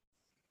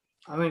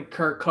 I think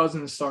Kirk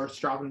Cousins starts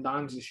dropping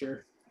dimes this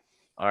year.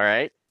 All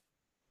right.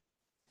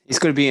 He's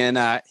going to be in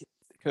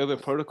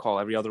COVID protocol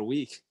every other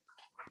week.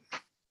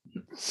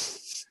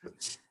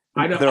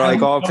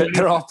 They're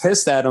all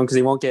pissed at him because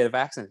he won't get a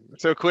vaccine.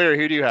 So Clear,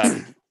 who do you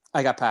have?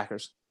 I got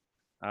Packers.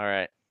 All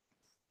right.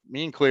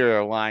 Me and Clear are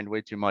aligned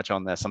way too much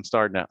on this. I'm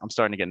starting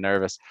to get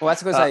nervous. Well,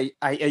 that's because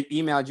I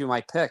emailed you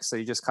my picks, so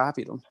you just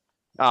copied them.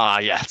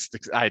 Yes.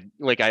 I'd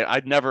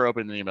never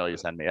open an email you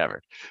send me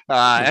ever.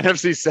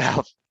 NFC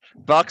South.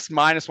 Bucks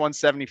minus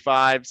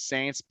 175,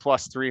 Saints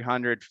plus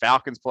 300,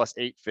 Falcons plus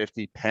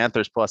 850,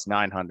 Panthers plus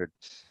 900.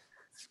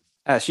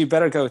 You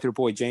better go with your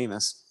boy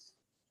Jameis.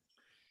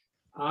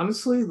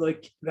 Honestly,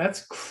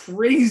 that's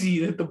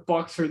crazy that the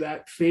Bucks are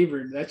that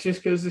favored. That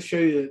just goes to show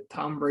you that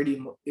Tom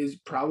Brady is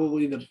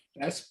probably the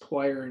best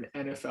player in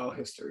NFL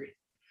history.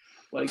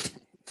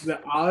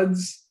 The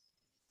odds,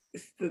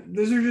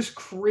 those are just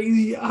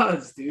crazy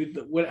odds,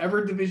 dude.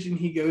 Whatever division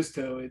he goes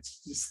to,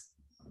 it's just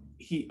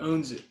he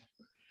owns it.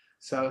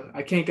 So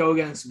I can't go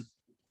against him.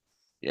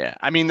 Yeah,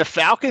 I mean the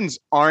Falcons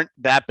aren't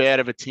that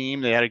bad of a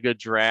team. They had a good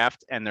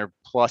draft, and they're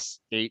plus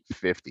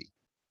 850.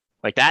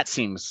 That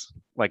seems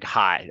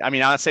high. I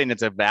mean, I'm not saying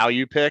it's a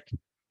value pick,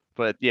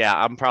 but yeah,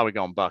 I'm probably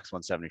going Bucks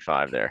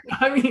 175 there.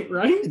 I mean,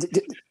 right?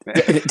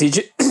 Did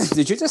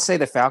you just say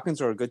the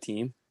Falcons are a good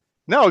team?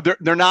 No,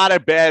 they're not a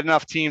bad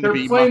enough team to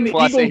be playing the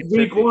plus Eagles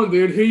week 1,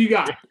 dude. Who you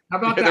got? How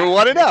about that? They're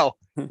 1-0.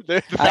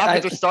 The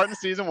Falcons are starting the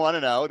season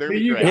 1-0. They're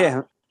great.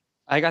 Yeah,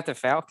 I got the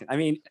Falcons. I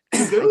mean,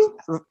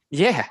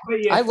 yeah,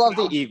 I love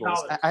the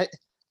Eagles.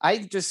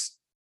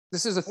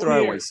 This is a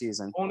throwaway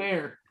season. On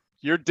air.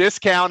 You're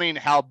discounting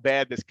how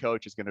bad this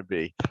coach is going to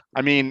be.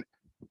 I mean,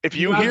 if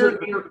you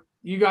hear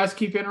you guys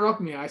keep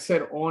interrupting me, I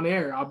said on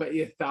air. I'll bet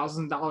you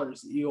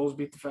 $1,000 the Eagles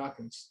beat the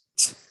Falcons.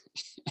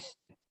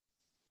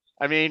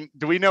 I mean,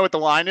 do we know what the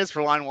line is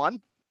for line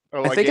one?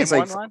 Or I think it's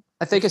line?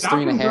 I think it's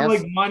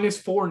 3.5. Minus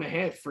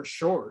 4.5 for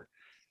sure.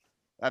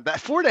 That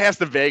 4.5 is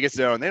the Vegas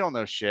zone. They don't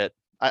know shit.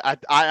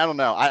 I don't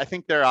know. I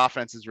think their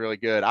offense is really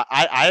good.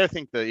 I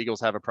think the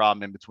Eagles have a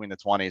problem in between the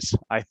 20s.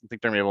 I think they're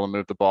gonna be able to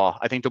move the ball.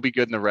 I think they'll be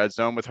good in the red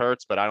zone with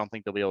Hurts, but I don't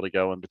think they'll be able to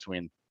go in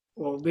between.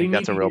 Well, I they think need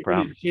that's a to real get rid of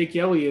problem. Jake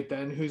Elliott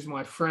then, who's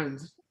my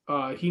friend.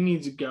 He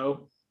needs to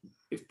go.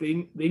 If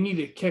they need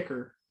a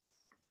kicker.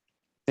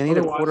 They need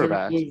a Otherwise, they're gonna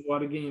quarterback. lose a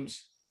lot of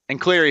games. And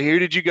Cleary, who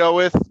did you go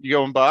with? You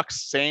going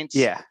Bucks, Saints?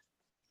 Yeah,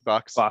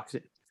 Bucks. Bucks.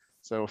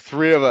 So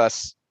 3 of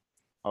us.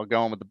 I'll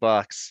go with the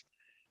Bucks.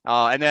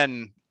 And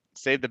then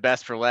save the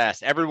best for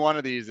last. Every one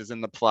of these is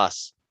in the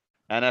plus.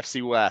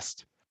 NFC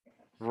West.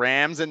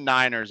 Rams and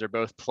Niners are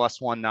both plus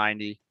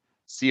 190.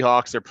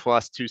 Seahawks are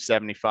plus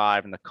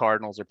 275, and the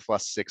Cardinals are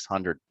plus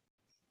 600.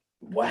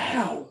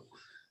 Wow.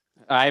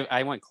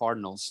 I went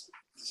Cardinals.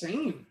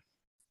 Same.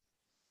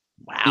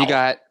 Wow. You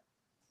got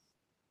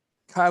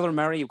Kyler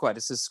Murray. What?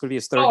 This is going to be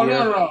his third Oh,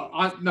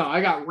 year. no.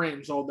 I got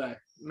Rams all day.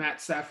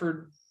 Matt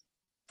Stafford.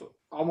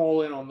 I'm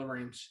all in on the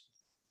Rams.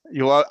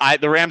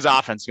 The Rams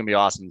offense is gonna be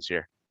awesome this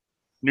year.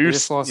 They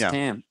just lost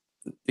Cam.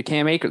 The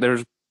Cam Akers. They're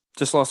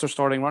just lost their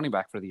starting running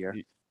back for the year.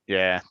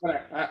 Yeah.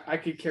 I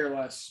could care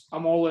less.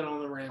 I'm all in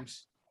on the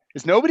Rams.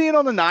 Is nobody in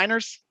on the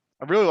Niners?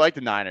 I really like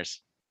the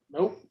Niners.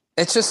 Nope.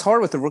 It's just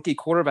hard with the rookie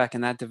quarterback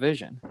in that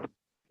division.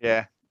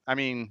 Yeah. I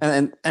mean,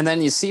 and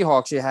then you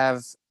Seahawks. You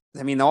have.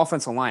 I mean, the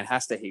offensive line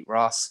has to hate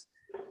Ross.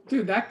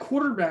 Dude, that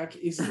quarterback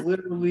is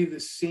literally the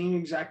same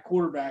exact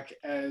quarterback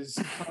as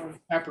Colin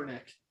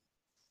Kaepernick.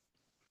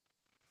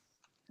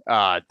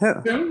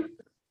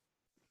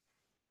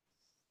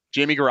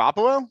 Jimmy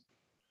Garoppolo?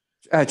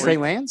 Trey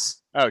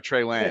Lance? Oh,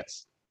 Trey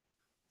Lance.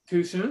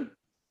 Too soon?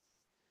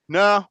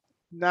 No,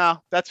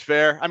 that's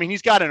fair. I mean,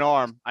 he's got an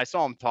arm. I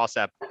saw him toss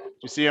that. Did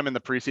you see him in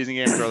the preseason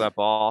game throw that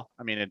ball?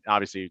 I mean, it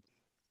obviously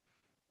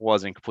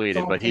wasn't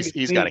completed, but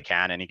he's got a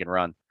cannon. He can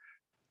run.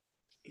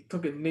 He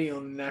took a knee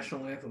on the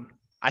national anthem.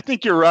 I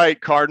think you're right.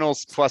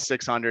 Cardinals plus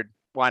 600.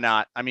 Why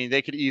not? I mean,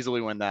 they could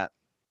easily win that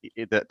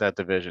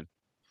division.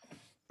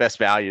 Best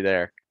value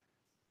there.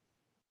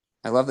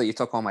 I love that you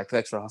took all my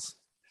picks, Ross.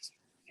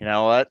 You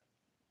know what?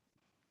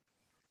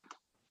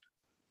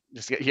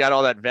 You got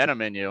all that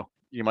venom in you.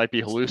 You might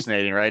be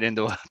hallucinating right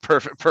into a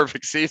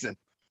perfect season.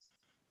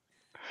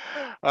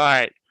 All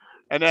right.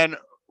 And then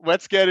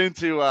let's get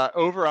into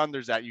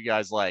over-unders that you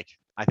guys like.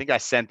 I think I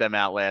sent them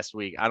out last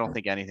week. I don't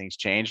think anything's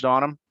changed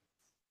on them.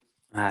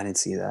 I didn't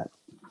see that.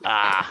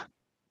 I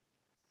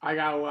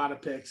got a lot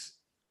of picks.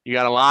 You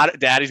got a lot.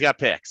 Daddy's got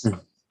picks.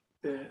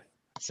 Yeah.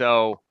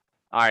 So,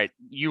 all right,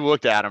 you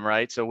looked at them,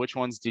 right? So which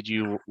ones did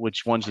you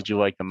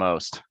like the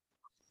most?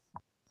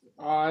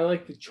 I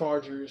like the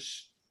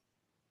Chargers.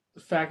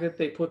 The fact that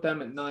they put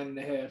them at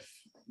 9.5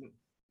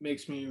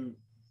 makes me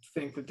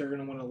think that they're going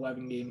to win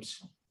 11 games.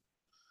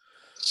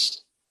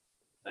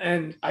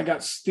 And I got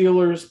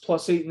Steelers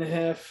plus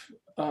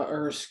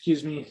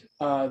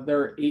 8.5,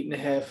 they're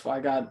 8.5. I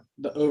got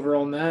the over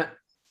on that.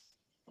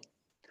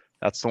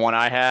 That's the one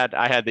I had.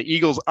 I had the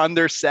Eagles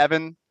under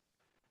 7.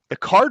 The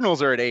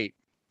Cardinals are at 8.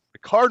 The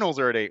Cardinals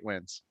are at 8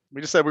 wins. We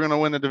just said we're going to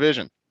win the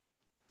division.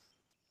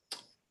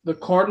 The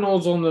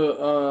Cardinals on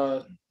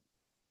the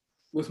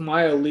with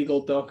my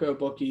illegal Delco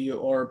bookie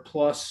are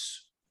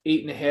plus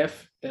 8.5,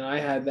 and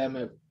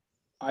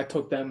I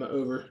took them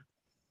over.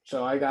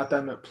 So I got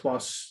them at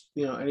plus,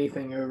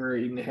 anything over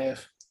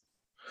 8.5.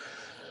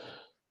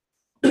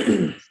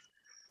 I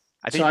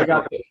think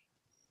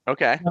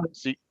okay.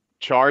 See,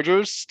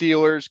 Chargers,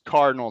 Steelers,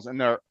 Cardinals,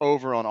 and they're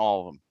over on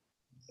all of them.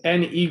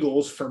 And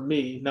Eagles for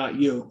me, not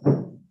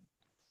you.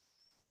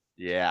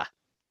 Yeah.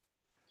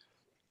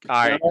 All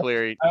right,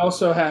 Cleary. I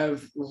also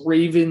have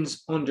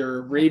Ravens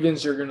under.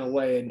 Ravens are going to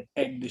lay an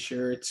egg this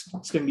year. It's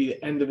going to be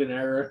the end of an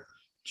era.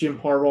 Jim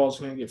Harbaugh is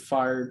going to get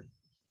fired.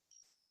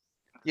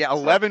 Yeah,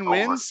 11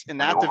 wins in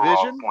that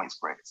division. Point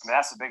spreads. I mean,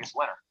 that's the biggest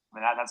winner. I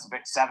mean, that's the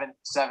big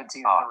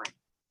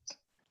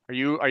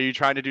 17-3. Are you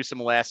trying to do some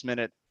last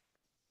minute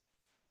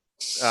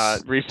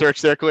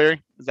research there,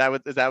 Cleary? Is that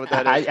what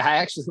that is? I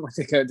actually went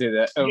to go do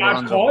that. Over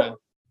under caught?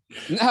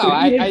 wins. No,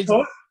 I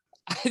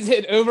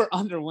did over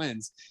under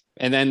wins,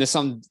 and then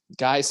some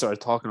guy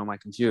started talking on my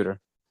computer.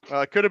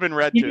 It could have been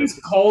red You too.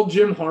 just called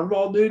Jim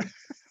Harbaugh, dude.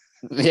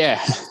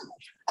 Yeah,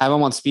 have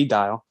him on speed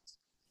dial.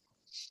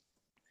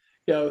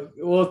 Yo,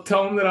 well,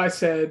 tell him that I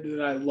said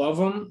that I love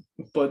him,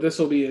 but this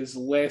will be his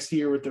last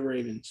year with the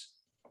Ravens.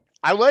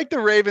 I like the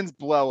Ravens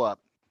blow up.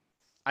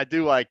 I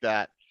do like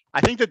that.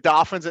 I think the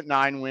Dolphins at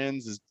 9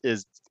 wins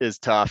is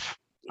tough.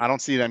 I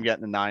don't see them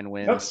getting the 9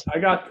 wins.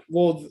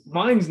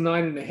 Mine's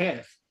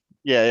 9.5.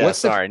 Yeah.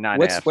 What's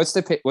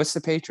 9.5. What's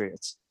the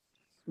Patriots?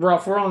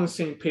 Ralph, we're on the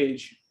same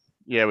page.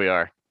 Yeah, we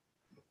are.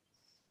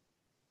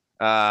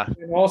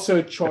 And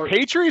also, the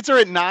Patriots are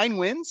at 9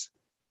 wins.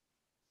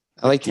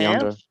 I like the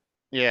under.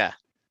 Yeah.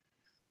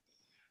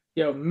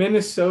 Yo,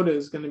 Minnesota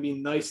is going to be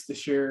nice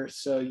this year.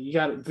 So you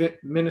got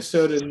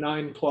Minnesota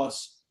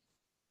 9+.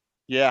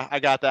 Yeah, I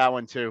got that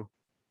one too.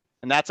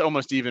 And that's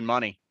almost even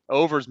money.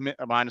 Over's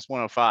minus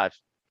 105.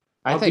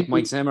 I think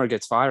Mike Zimmer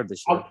gets fired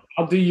this year.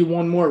 I'll do you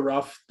one more,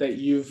 Ruff, that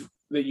you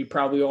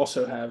probably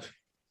also have.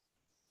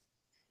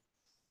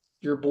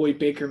 Your boy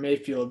Baker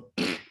Mayfield.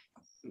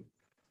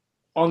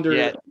 Under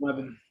Yeah.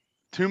 11.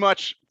 Too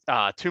much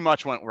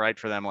went right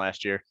for them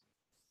last year.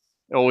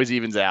 It always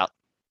evens out.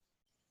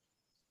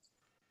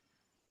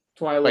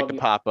 That's why I Like love the you.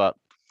 pop up.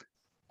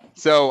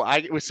 So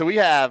we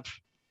have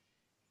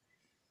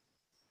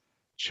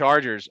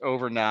Chargers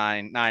over over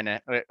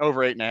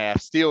 8.5,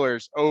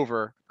 Steelers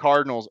over,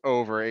 Cardinals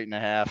over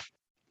 8.5,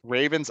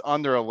 Ravens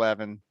under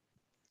 11,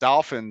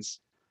 Dolphins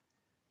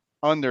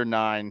under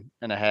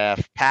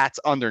 9.5, Pats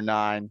under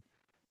 9,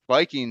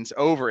 Vikings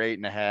over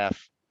 8.5.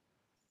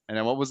 And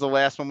then what was the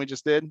last one we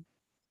just did?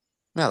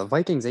 No, the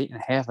Vikings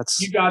 8.5.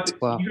 You got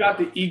wow.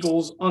 the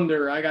Eagles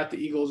under. I got the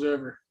Eagles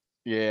over.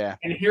 Yeah.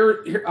 And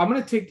here I'm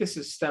going to take this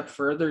a step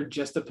further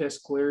just to piss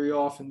Cleary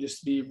off and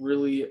just be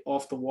really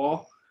off the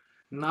wall.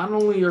 Not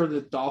only are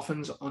the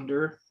Dolphins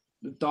under,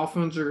 the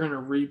Dolphins are going to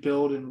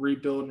rebuild and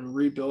rebuild and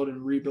rebuild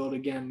and rebuild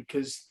again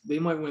because they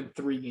might win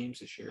 3 games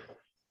this year.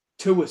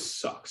 Tua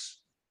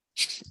sucks.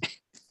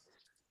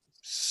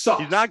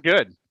 Sucks. He's not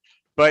good,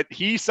 but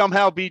he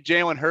somehow beat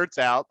Jalen Hurts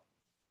out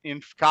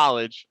in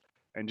college,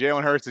 and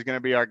Jalen Hurts is going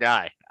to be our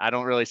guy. I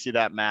don't really see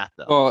that math,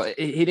 though. Well,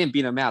 he didn't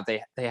beat him out.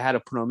 They had to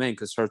put him in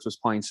because Hurts was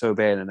playing so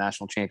bad in the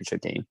national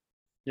championship game.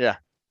 Yeah.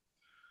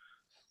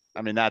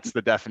 I mean, that's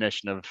the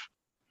definition of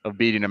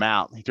beating him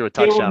out. He threw a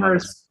touchdown.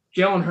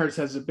 Jalen Hurts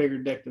has a bigger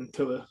dick than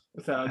Tua,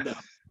 without a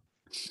doubt.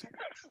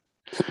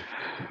 If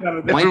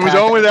it was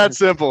only that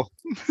simple.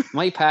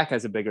 Mike Pack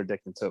has a bigger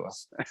dick than Tua.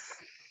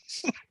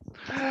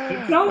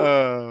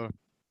 Oh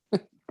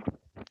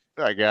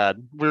my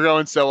God. We're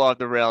going so off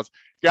the rails.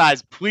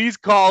 Guys, please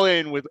call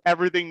in with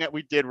everything that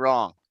we did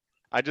wrong.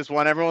 I just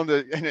want everyone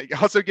to and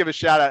also give a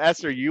shout out.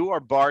 Esther, you are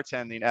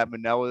bartending at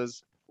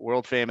Manoa's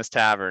world famous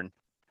tavern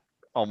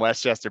on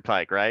Westchester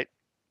Pike, right?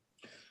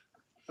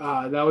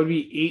 That would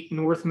be 8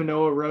 North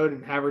Manoa Road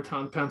in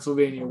Havertown,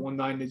 Pennsylvania,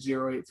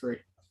 19083.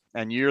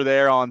 And you're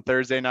there on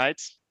Thursday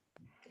nights?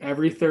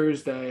 Every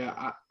Thursday.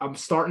 I'm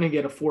starting to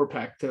get a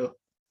 4-pack too.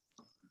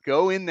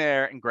 Go in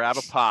there and grab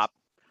a pop,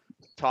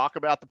 talk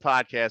about the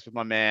podcast with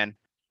my man,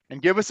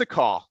 and give us a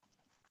call.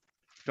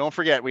 Don't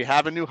forget, we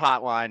have a new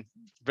hotline.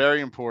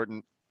 Very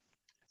important.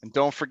 And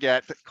don't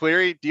forget,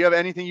 Cleary, do you have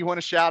anything you want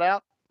to shout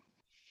out?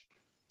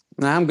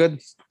 Nah, I'm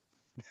good.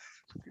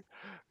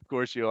 Of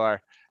course you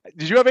are.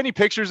 Did you have any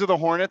pictures of the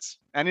Hornets?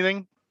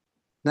 Anything?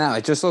 No,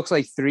 it just looks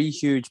like 3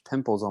 huge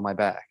pimples on my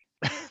back.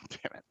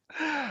 Damn it.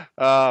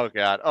 Oh,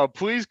 God. Oh,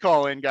 please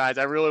call in, guys.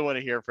 I really want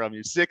to hear from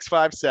you.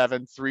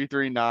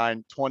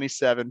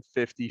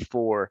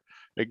 657-339-2754.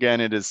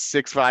 Again, it is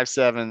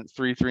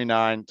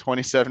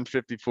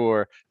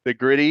 657-339-2754. The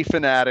Gritty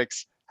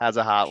Fanatics has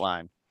a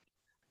hotline.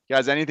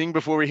 Guys, anything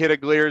before we hit a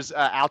Gleer's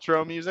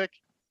outro music?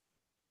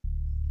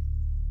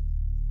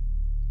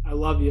 I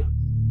love you.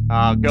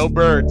 Go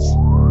Birds.